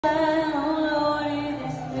shine, oh Lordy,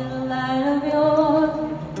 this little light of yours.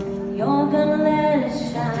 You're gonna let it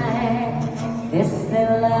shine. This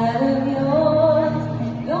little light of yours.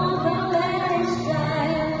 You're gonna let it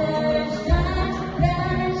shine, let it shine,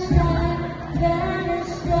 let it shine, let it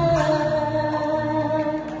shine.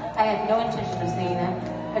 I had no intention of singing that.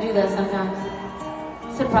 I do that sometimes.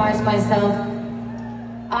 Surprise myself.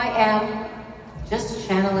 I am just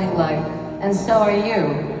channeling light, and so are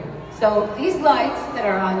you. So these lights that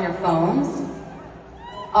are on your phones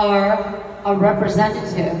are a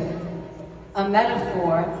representative, a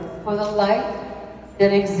metaphor for the light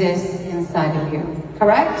that exists inside of you.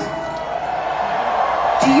 Correct?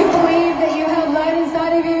 Do you believe that you have light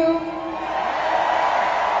inside of you?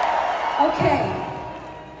 Okay.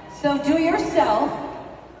 So do yourself,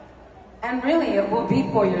 and really it will be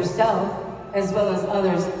for yourself as well as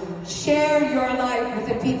others. Share your light with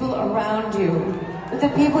the people around you, with the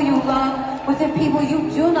people you love, with the people you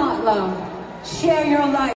do not love. Share your light.